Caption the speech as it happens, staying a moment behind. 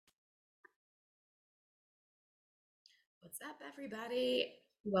What's up, everybody?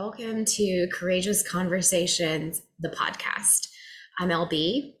 Welcome to Courageous Conversations, the podcast. I'm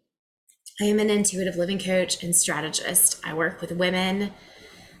LB. I am an intuitive living coach and strategist. I work with women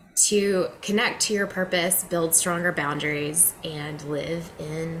to connect to your purpose, build stronger boundaries, and live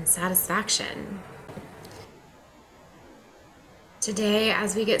in satisfaction. Today,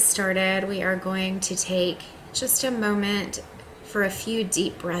 as we get started, we are going to take just a moment for a few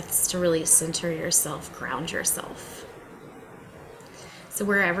deep breaths to really center yourself, ground yourself. So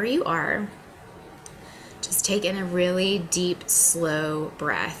wherever you are, just take in a really deep, slow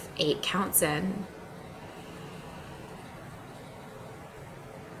breath, 8 counts in.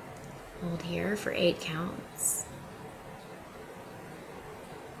 Hold here for 8 counts.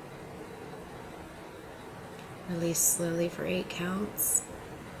 Release slowly for 8 counts.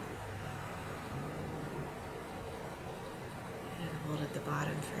 And hold at the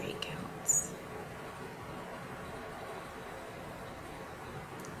bottom for 8 counts.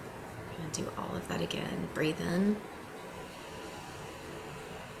 And do all of that again. Breathe in.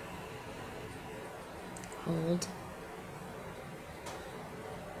 Hold.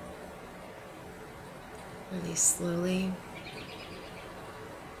 Release slowly.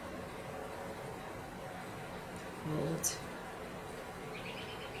 Hold.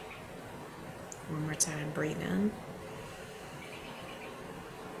 One more time. Breathe in.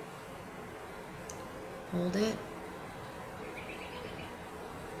 Hold it.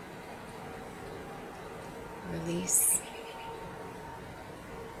 Release.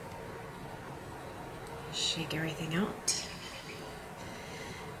 Shake everything out.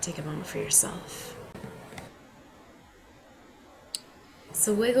 Take a moment for yourself.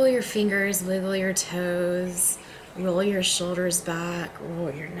 So wiggle your fingers, wiggle your toes, roll your shoulders back,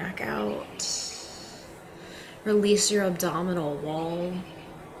 roll your neck out. Release your abdominal wall.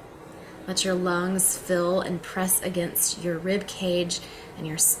 Let your lungs fill and press against your rib cage and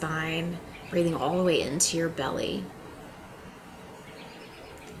your spine, breathing all the way into your belly.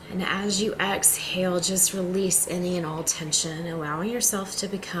 And as you exhale, just release any and all tension, allowing yourself to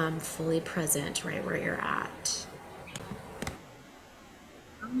become fully present right where you're at.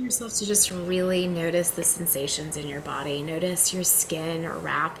 Allowing yourself to just really notice the sensations in your body. Notice your skin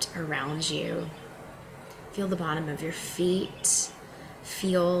wrapped around you. Feel the bottom of your feet.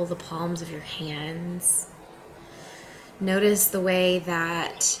 Feel the palms of your hands. Notice the way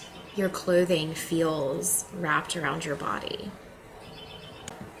that your clothing feels wrapped around your body.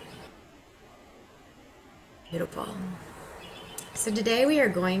 Beautiful. So today we are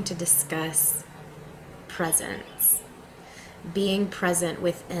going to discuss presence. Being present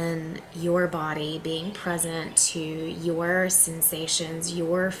within your body, being present to your sensations,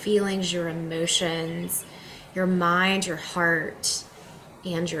 your feelings, your emotions, your mind, your heart,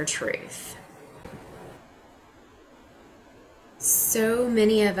 and your truth. So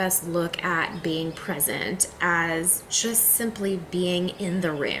many of us look at being present as just simply being in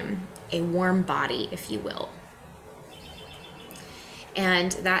the room, a warm body, if you will.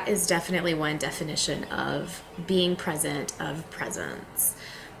 And that is definitely one definition of being present, of presence.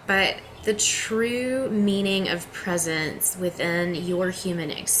 But the true meaning of presence within your human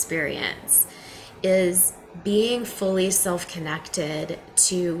experience is being fully self-connected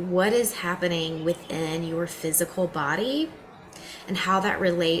to what is happening within your physical body and how that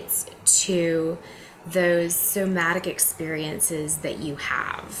relates to those somatic experiences that you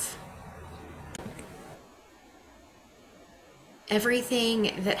have.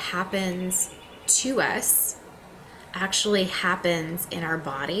 Everything that happens to us actually happens in our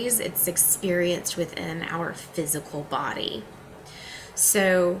bodies. It's experienced within our physical body.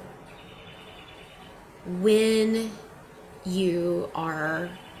 So when you are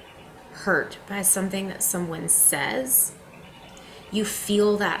hurt by something that someone says, you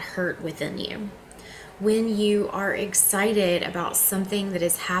feel that hurt within you. When you are excited about something that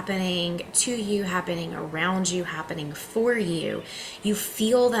is happening to you, happening around you, happening for you, you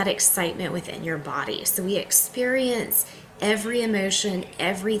feel that excitement within your body. So we experience every emotion,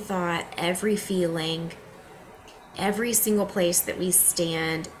 every thought, every feeling, every single place that we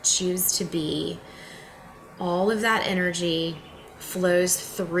stand, choose to be. All of that energy flows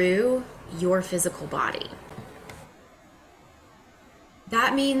through your physical body.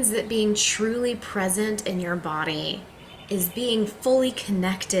 That means that being truly present in your body is being fully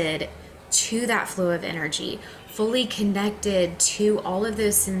connected to that flow of energy, fully connected to all of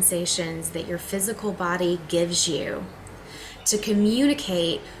those sensations that your physical body gives you to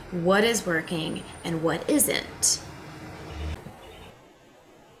communicate what is working and what isn't.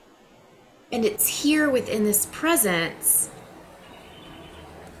 And it's here within this presence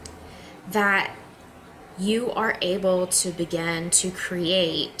that you are able to begin to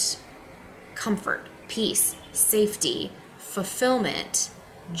create comfort, peace, safety, fulfillment,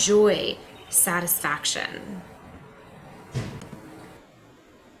 joy, satisfaction.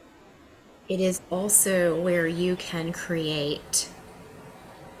 It is also where you can create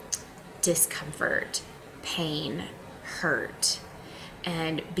discomfort, pain, hurt,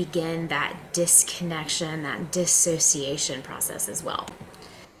 and begin that disconnection, that dissociation process as well.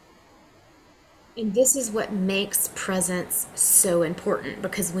 And this is what makes presence so important,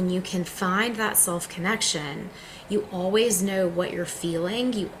 because when you can find that self connection, you always know what you're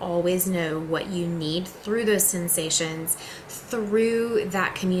feeling. You always know what you need through those sensations, through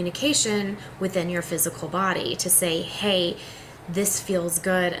that communication within your physical body to say, hey, this feels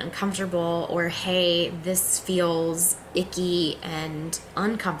good and comfortable, or hey, this feels icky and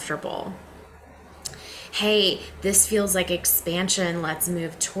uncomfortable. Hey, this feels like expansion, let's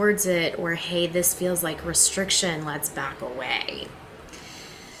move towards it, or hey, this feels like restriction, let's back away.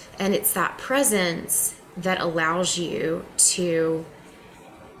 And it's that presence that allows you to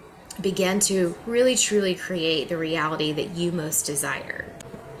begin to really truly create the reality that you most desire.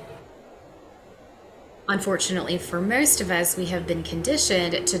 Unfortunately, for most of us, we have been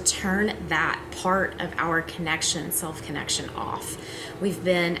conditioned to turn that part of our connection, self connection, off. We've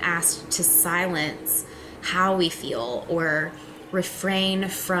been asked to silence how we feel or refrain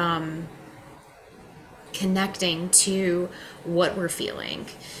from connecting to what we're feeling.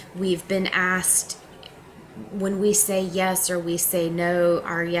 We've been asked, when we say yes or we say no,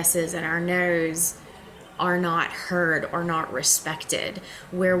 our yeses and our nos are not heard or not respected.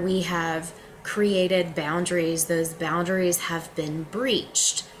 Where we have created boundaries, those boundaries have been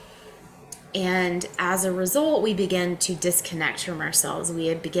breached. And as a result, we begin to disconnect from ourselves.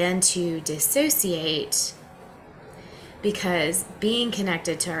 We begin to dissociate because being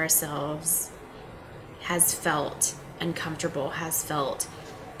connected to ourselves has felt uncomfortable, has felt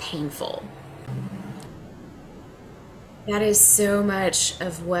painful. That is so much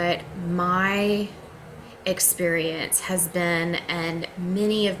of what my experience has been, and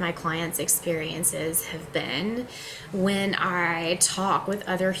many of my clients' experiences have been. When I talk with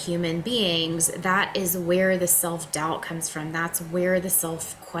other human beings, that is where the self-doubt comes from. That's where the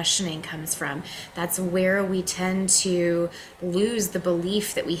self-questioning comes from. That's where we tend to lose the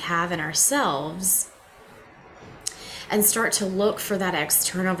belief that we have in ourselves and start to look for that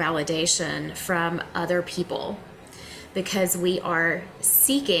external validation from other people, because we are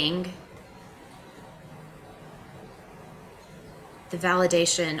seeking the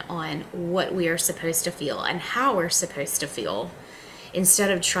validation on what we are supposed to feel and how we're supposed to feel,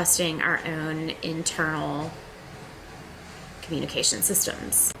 instead of trusting our own internal communication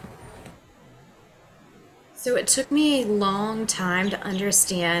systems. So it took me a long time to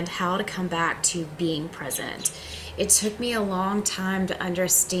understand how to come back to being present. It took me a long time to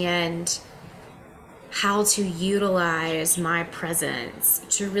understand how to utilize my presence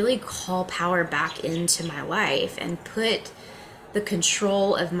to really call power back into my life and put the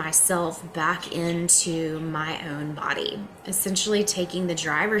control of myself back into my own body, essentially taking the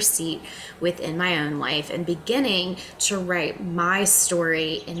driver's seat within my own life and beginning to write my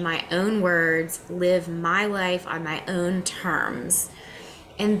story in my own words, live my life on my own terms.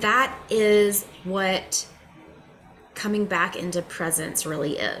 And that is what coming back into presence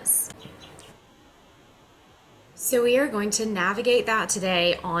really is. So we are going to navigate that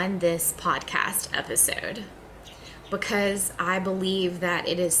today on this podcast episode, because I believe that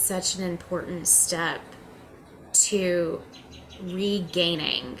it is such an important step to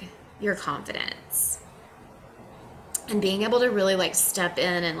regaining your confidence and being able to really step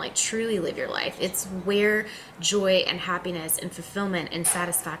in and truly live your life. It's where joy and happiness and fulfillment and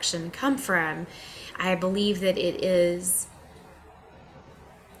satisfaction come from. I believe that it is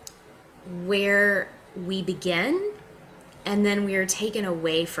where we begin, and then we are taken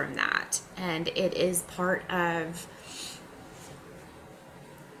away from that, and it is part of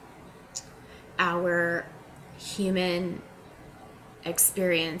our human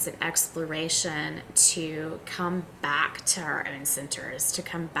experience and exploration to come back to our own centers, to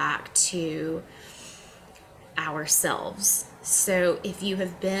come back to ourselves. So if you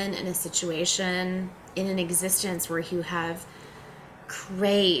have been in a situation, in an existence where you have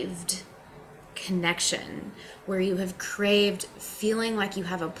craved connection, where you have craved feeling like you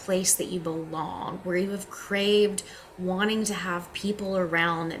have a place that you belong, where you have craved wanting to have people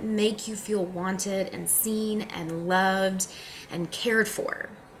around that make you feel wanted and seen and loved and cared for.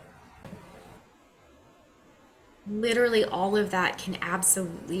 Literally all of that can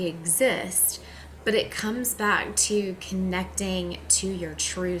absolutely exist, but it comes back to connecting to your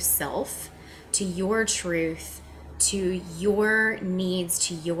true self, to your truth, to your needs,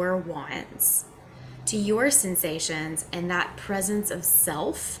 to your wants, to your sensations, and that presence of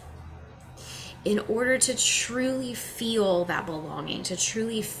self in order to truly feel that belonging, to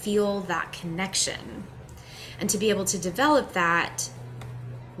truly feel that connection, and to be able to develop that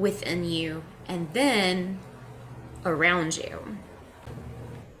within you and then around you.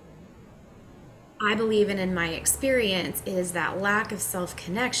 I believe, and in my experience, it is that lack of self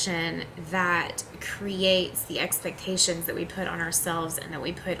connection that creates the expectations that we put on ourselves and that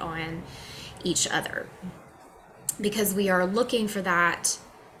we put on each other. Because we are looking for that,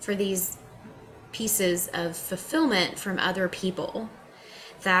 for these pieces of fulfillment from other people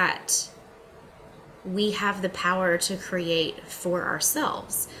that we have the power to create for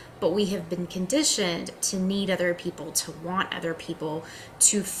ourselves. But we have been conditioned to need other people, to want other people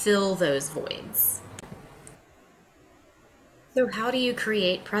to fill those voids. So how do you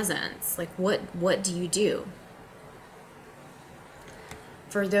create presence? Like what do you do?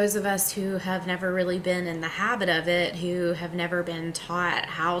 For those of us who have never really been in the habit of it, who have never been taught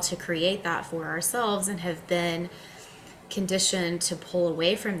how to create that for ourselves and have been conditioned to pull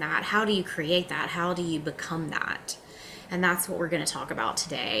away from that, how do you create that? How do you become that? And that's what we're going to talk about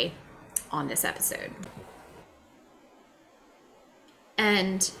today on this episode.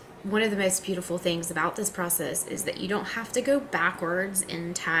 And one of the most beautiful things about this process is that you don't have to go backwards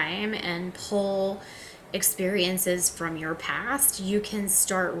in time and pull experiences from your past. You can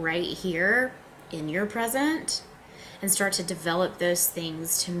start right here in your present and start to develop those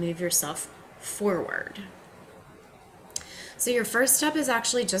things to move yourself forward. So your first step is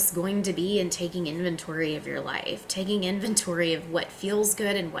actually just going to be in taking inventory of your life, taking inventory of what feels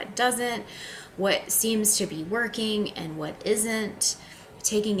good and what doesn't, what seems to be working and what isn't,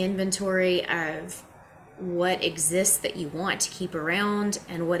 taking inventory of what exists that you want to keep around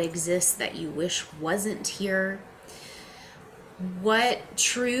and what exists that you wish wasn't here, what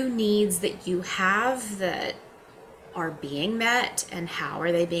true needs that you have that are being met and how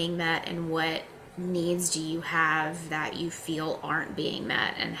are they being met, and what needs do you have that you feel aren't being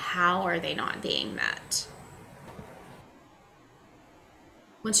met and how are they not being met.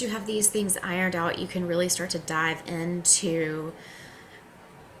 Once you have these things ironed out, you can really start to dive into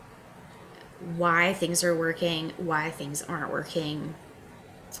why things are working, why things aren't working,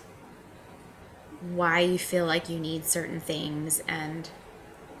 why you feel like you need certain things and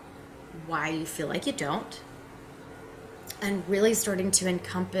why you feel like you don't. And really starting to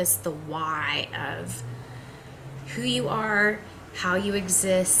encompass the why of who you are, how you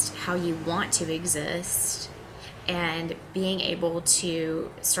exist, how you want to exist, and being able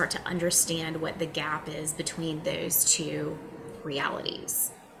to start to understand what the gap is between those two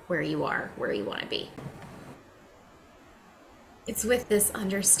realities, where you are, where you want to be. It's with this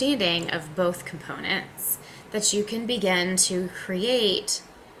understanding of both components that you can begin to create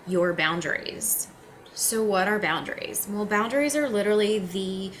your boundaries. So what are boundaries? Well, boundaries are literally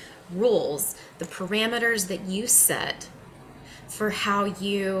the rules, the parameters that you set for how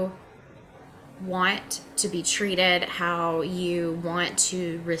you want to be treated, how you want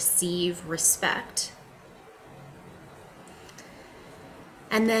to receive respect.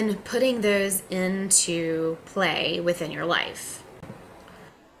 And then putting those into play within your life.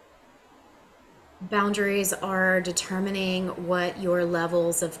 Boundaries are determining what your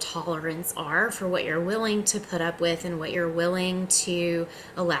levels of tolerance are for what you're willing to put up with and what you're willing to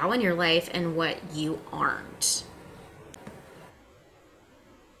allow in your life and what you aren't.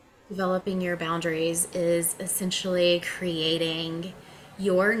 Developing your boundaries is essentially creating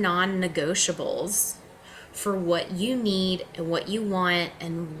your non-negotiables for what you need and what you want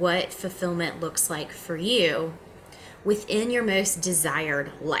and what fulfillment looks like for you within your most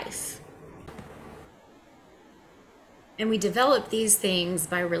desired life. And we develop these things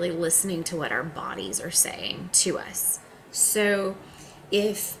by really listening to what our bodies are saying to us. So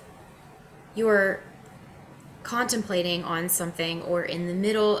if you're contemplating on something or in the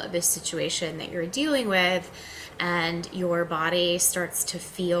middle of a situation that you're dealing with and your body starts to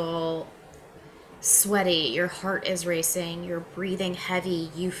feel sweaty, your heart is racing, you're breathing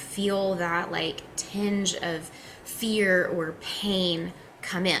heavy, you feel that like tinge of fear or pain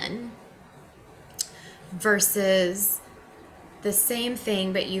come in, versus the same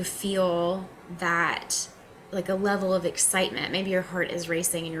thing, but you feel that like a level of excitement. Maybe your heart is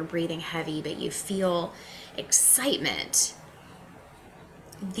racing and you're breathing heavy, but you feel excitement.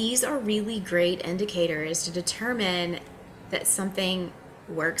 These are really great indicators to determine that something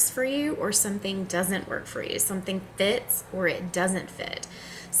works for you or something doesn't work for you. Something fits or it doesn't fit.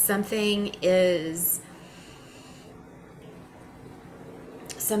 Something is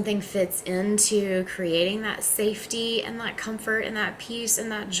something fits into creating that safety and that comfort and that peace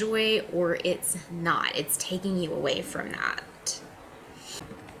and that joy, or it's not. It's taking you away from that.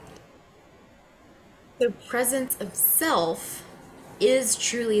 The presence of self is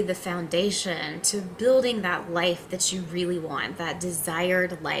truly the foundation to building that life that you really want, that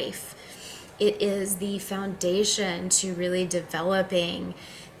desired life. It is the foundation to really developing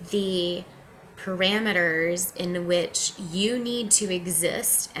the parameters in which you need to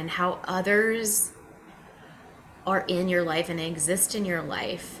exist and how others are in your life and exist in your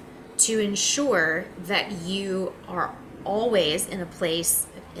life to ensure that you are always in a place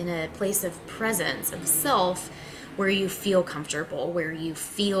of presence of self where you feel comfortable, where you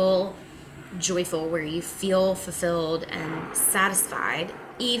feel joyful, where you feel fulfilled and satisfied,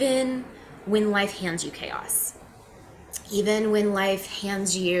 even when life hands you chaos, even when life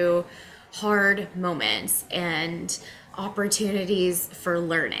hands you hard moments and opportunities for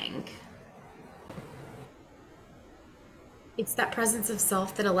learning. It's that presence of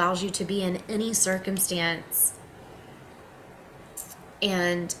self that allows you to be in any circumstance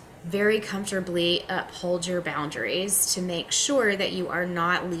and very comfortably uphold your boundaries to make sure that you are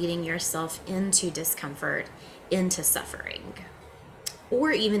not leading yourself into discomfort, into suffering,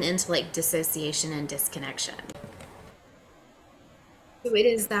 or even into like dissociation and disconnection. So it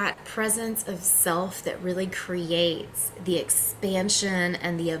is that presence of self that really creates the expansion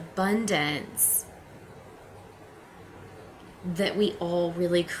and the abundance that we all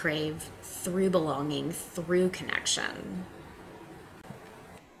really crave through belonging, through connection.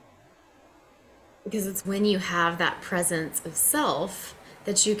 Because it's when you have that presence of self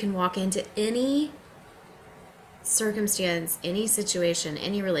that you can walk into any circumstance, any situation,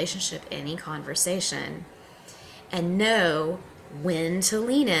 any relationship, any conversation, and know when to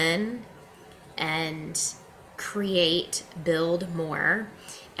lean in and create, build more,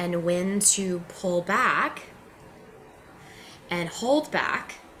 and when to pull back and hold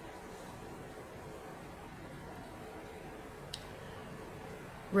back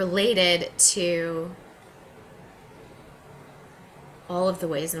related to all of the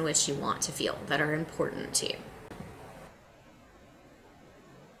ways in which you want to feel that are important to you.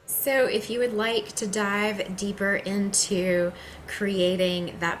 So, if you would like to dive deeper into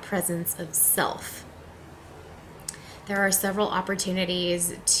creating that presence of self, there are several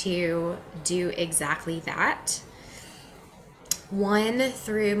opportunities to do exactly that. One,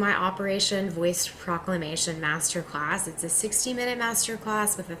 through my Operation Voiced Proclamation Masterclass. It's a 60-minute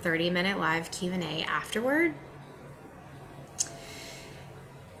masterclass with a 30-minute live Q&A afterward.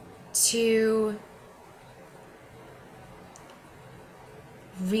 To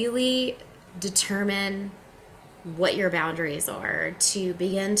really determine what your boundaries are, to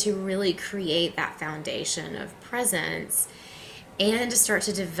begin to really create that foundation of presence and to start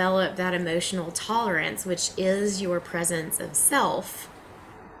to develop that emotional tolerance, which is your presence of self,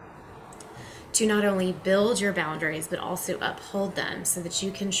 to not only build your boundaries but also uphold them so that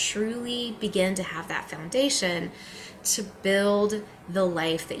you can truly begin to have that foundation to build the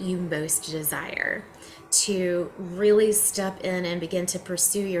life that you most desire, to really step in and begin to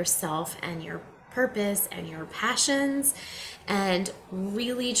pursue yourself and your purpose and your passions and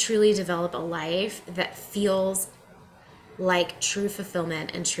really truly develop a life that feels like true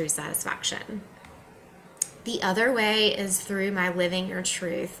fulfillment and true satisfaction. The other way is through my Living Your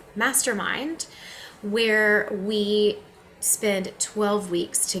Truth mastermind, where we spend 12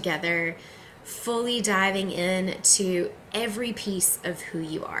 weeks together fully diving into every piece of who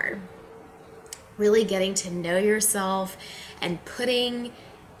you are. Really getting to know yourself and putting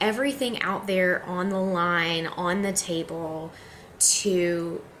everything out there on the line, on the table,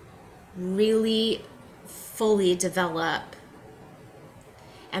 to really fully develop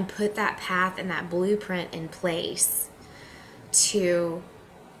and put that path and that blueprint in place to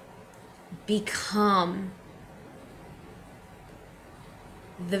become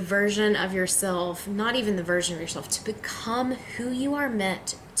the version of yourself, not even the version of yourself, to become who you are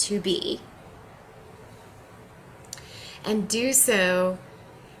meant to be. And do so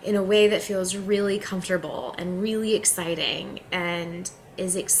in a way that feels really comfortable and really exciting and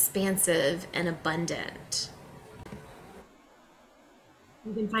is expansive and abundant.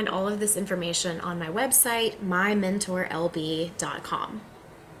 You can find all of this information on my website, mymentorlb.com.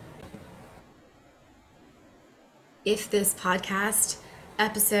 If this podcast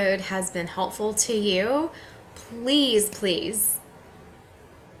episode has been helpful to you, please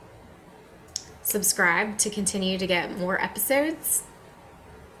subscribe to continue to get more episodes.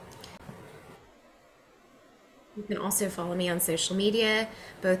 You can also follow me on social media,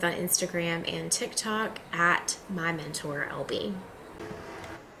 both on Instagram and TikTok at mymentorlb.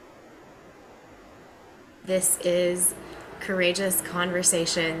 This is Courageous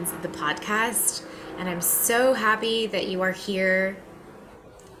Conversations, the podcast, and I'm so happy that you are here,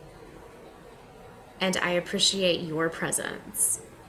 and I appreciate your presence.